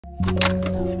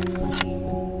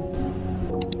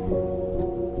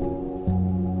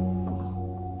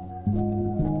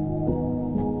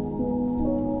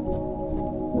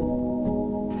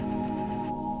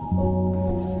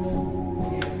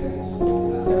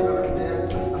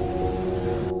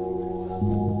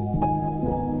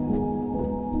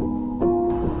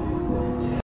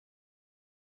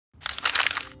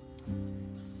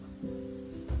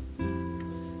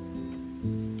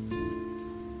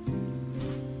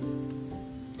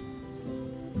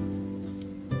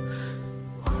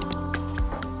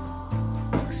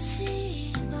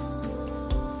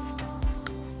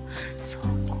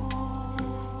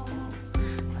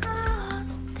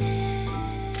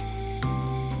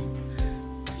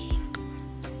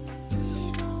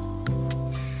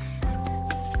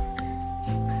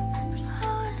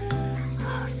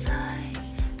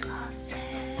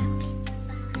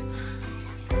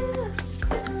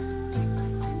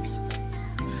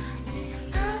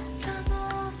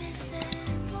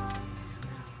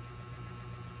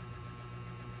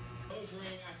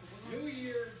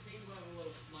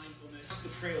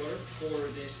Trailer for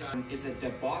this is a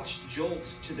debauched jolt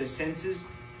to the senses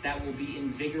that will be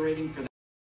invigorating for the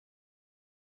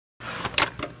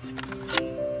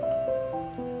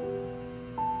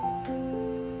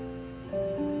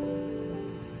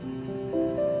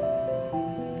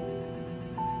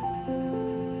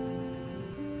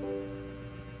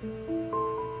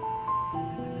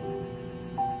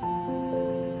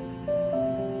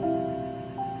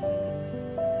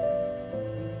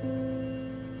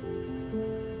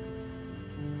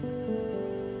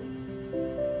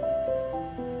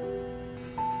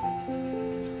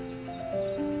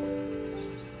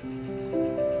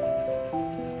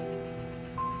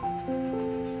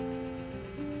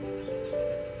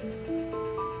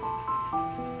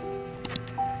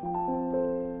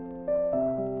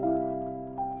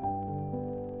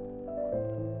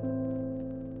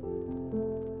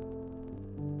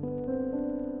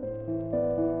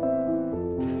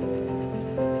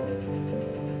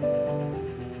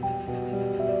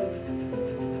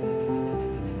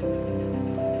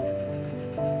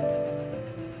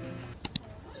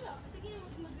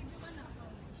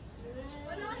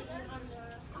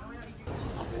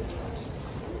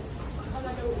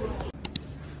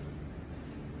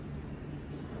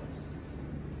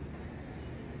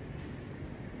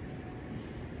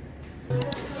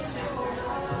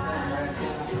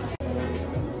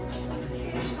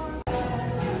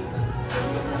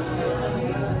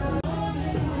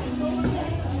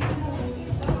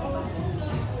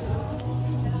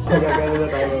Gagano na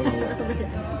tayo mamaya.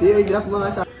 I-graph mga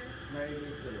sa...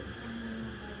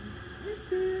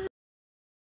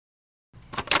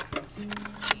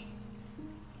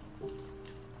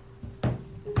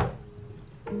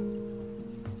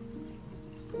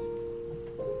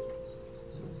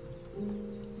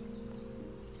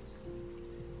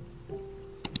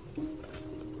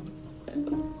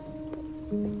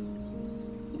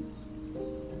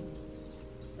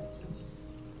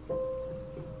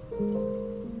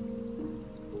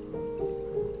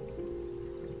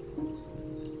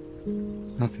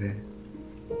なぜ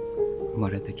生ま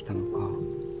れてきたのか、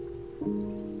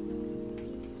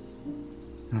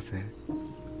なぜ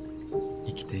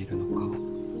生きているのか、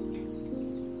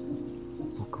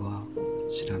僕は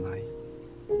知らない。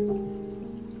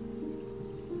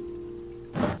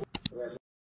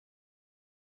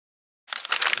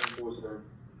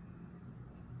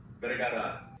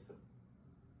Vergara.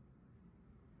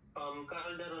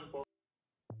 Calderon po.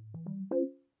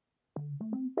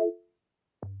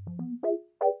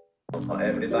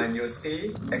 Every time you see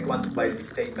a quantified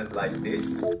statement like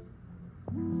this,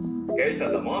 okay, so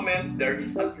at the moment, there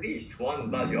is at least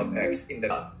one value of x in the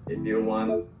graph. If you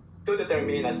want to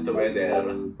determine as to whether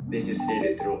this is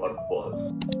really true or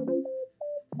false.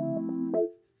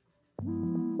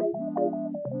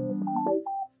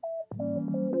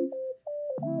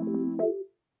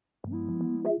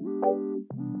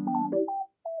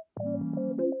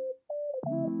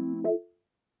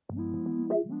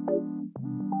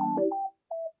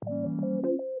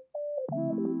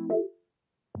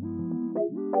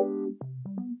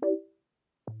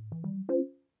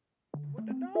 what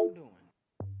the dog doing?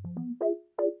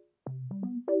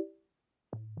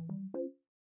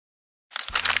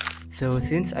 So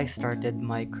since I started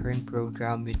my current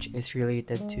program, which is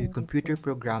related to computer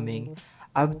programming,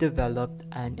 I've developed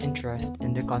an interest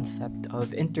in the concept of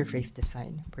interface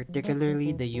design,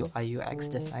 particularly the UI UX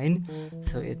design.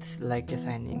 So it's like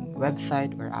designing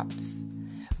website or apps.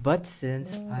 But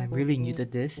since I'm really new to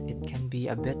this, it can be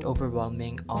a bit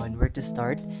overwhelming on where to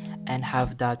start and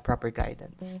have that proper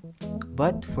guidance.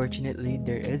 But fortunately,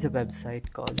 there is a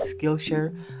website called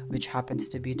Skillshare, which happens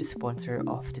to be the sponsor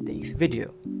of today's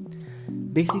video.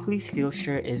 Basically,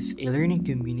 Skillshare is a learning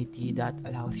community that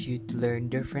allows you to learn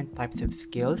different types of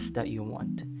skills that you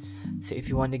want. So if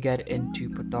you want to get into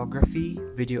photography,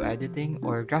 video editing,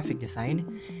 or graphic design,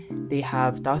 they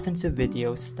have thousands of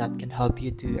videos that can help you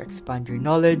to expand your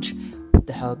knowledge with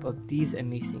the help of these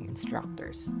amazing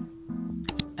instructors.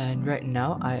 And right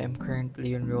now, I am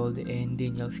currently enrolled in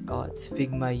Daniel Scott's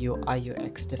Figma UI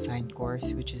UX design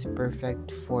course, which is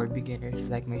perfect for beginners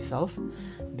like myself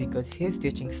because his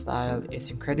teaching style is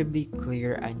incredibly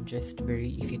clear and just very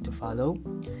easy to follow,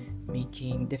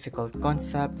 making difficult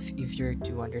concepts easier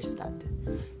to understand.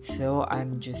 So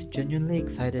I'm just genuinely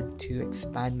excited to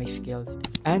expand my skills.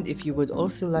 And if you would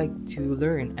also like to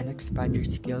learn and expand your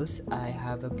skills, I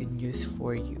have a good news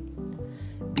for you.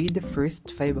 Be the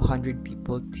first 500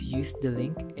 people to use the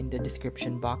link in the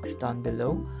description box down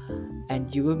below,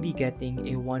 and you will be getting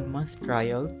a 1-month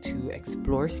trial to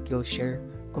explore Skillshare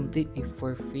completely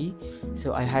for free.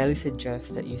 So I highly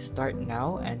suggest that you start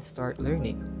now and start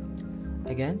learning.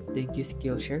 Again, thank you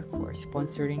Skillshare for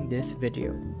sponsoring this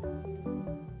video.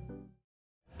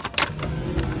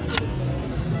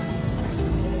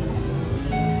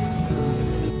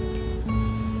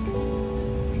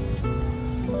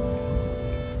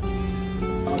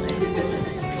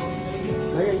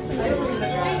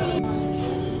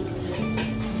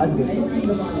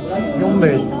 Yung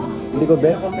bird. Hindi ko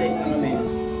bet.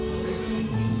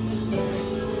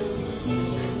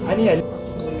 Ano yan?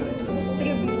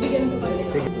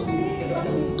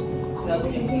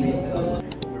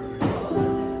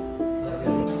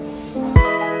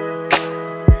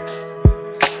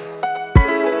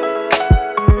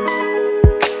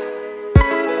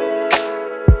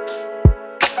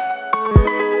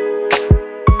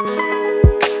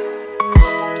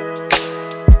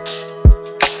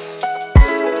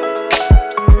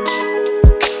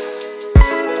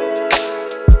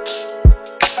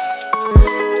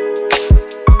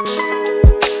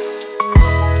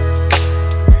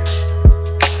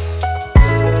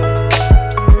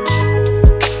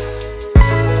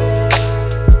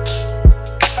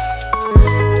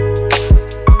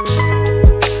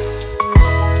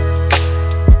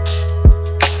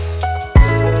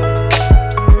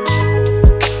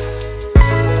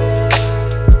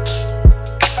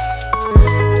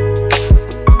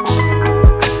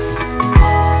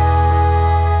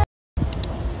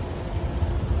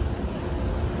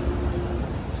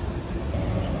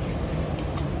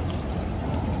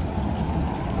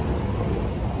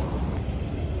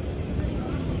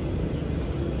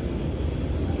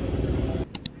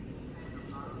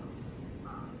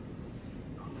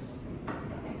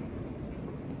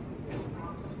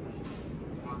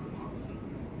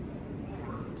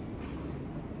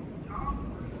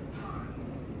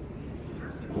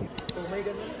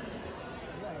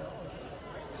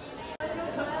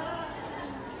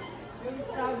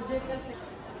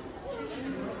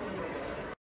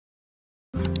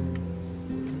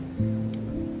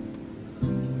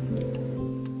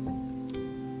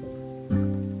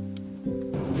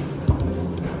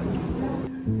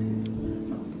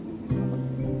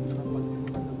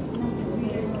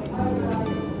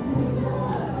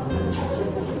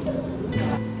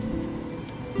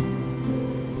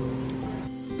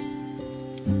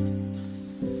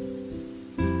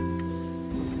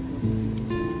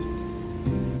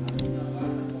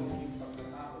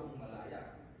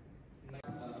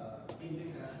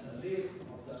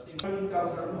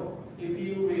 Encounter mo, if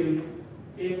you will,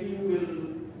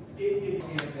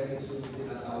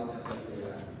 tinatawag na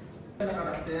kaligayahan.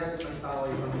 Nakarakter ng tao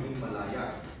ay magiging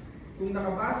malaya. Kung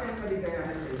nakabase ang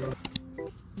kaligayahan sa ibang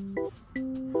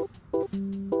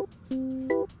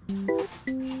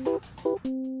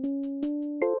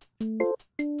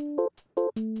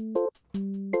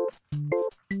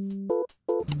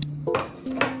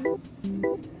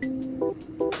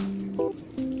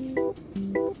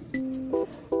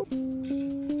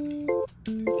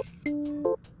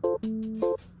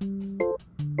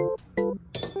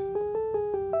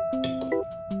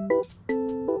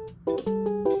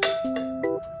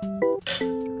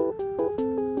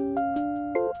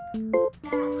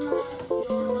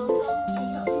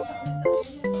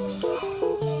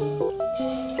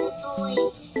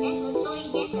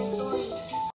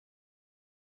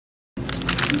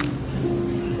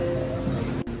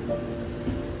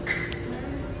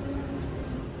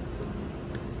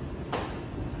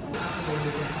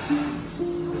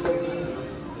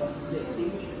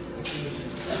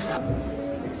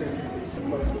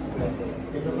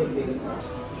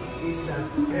is that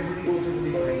every culture will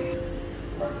be different.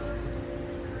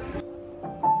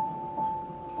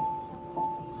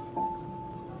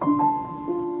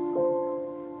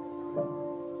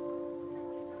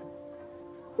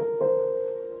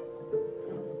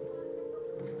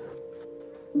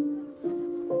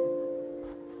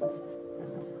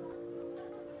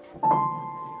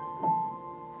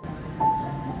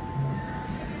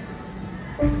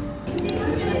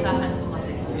 Sinasahan ko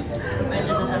kasi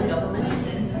medyo natanggap na.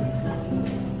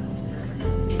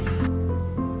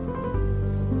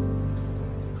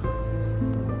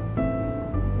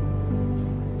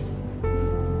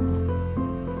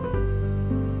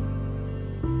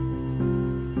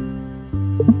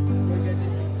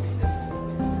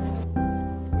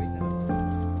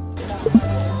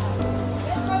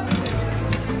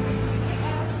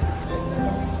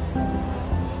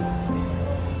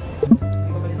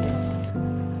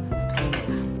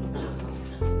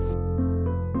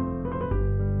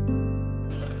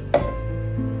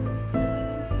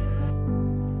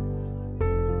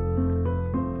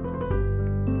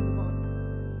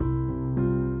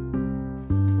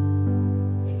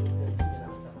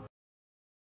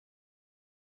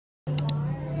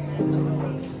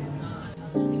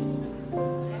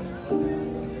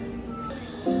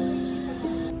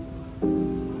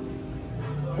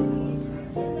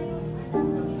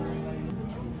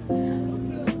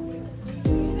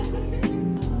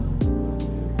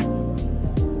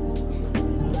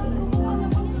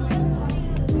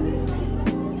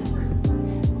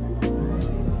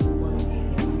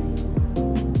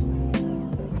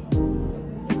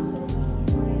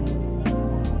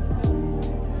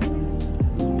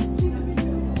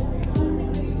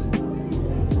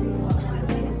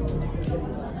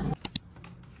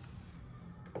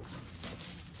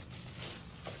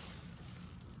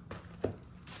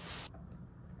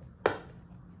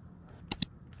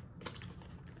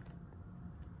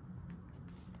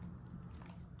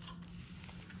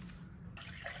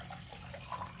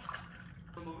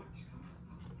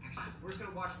 We're just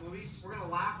gonna watch movies, we're gonna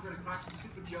laugh, we're gonna crack some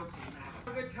stupid jokes, and we're gonna have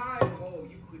a good time. Oh,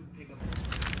 you couldn't pick up.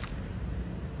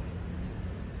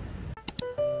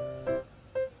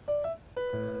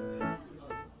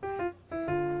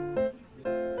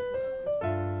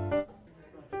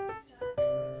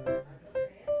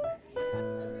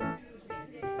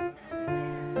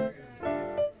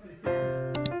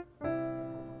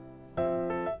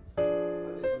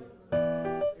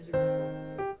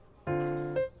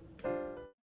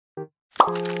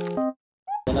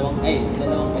 Dalawang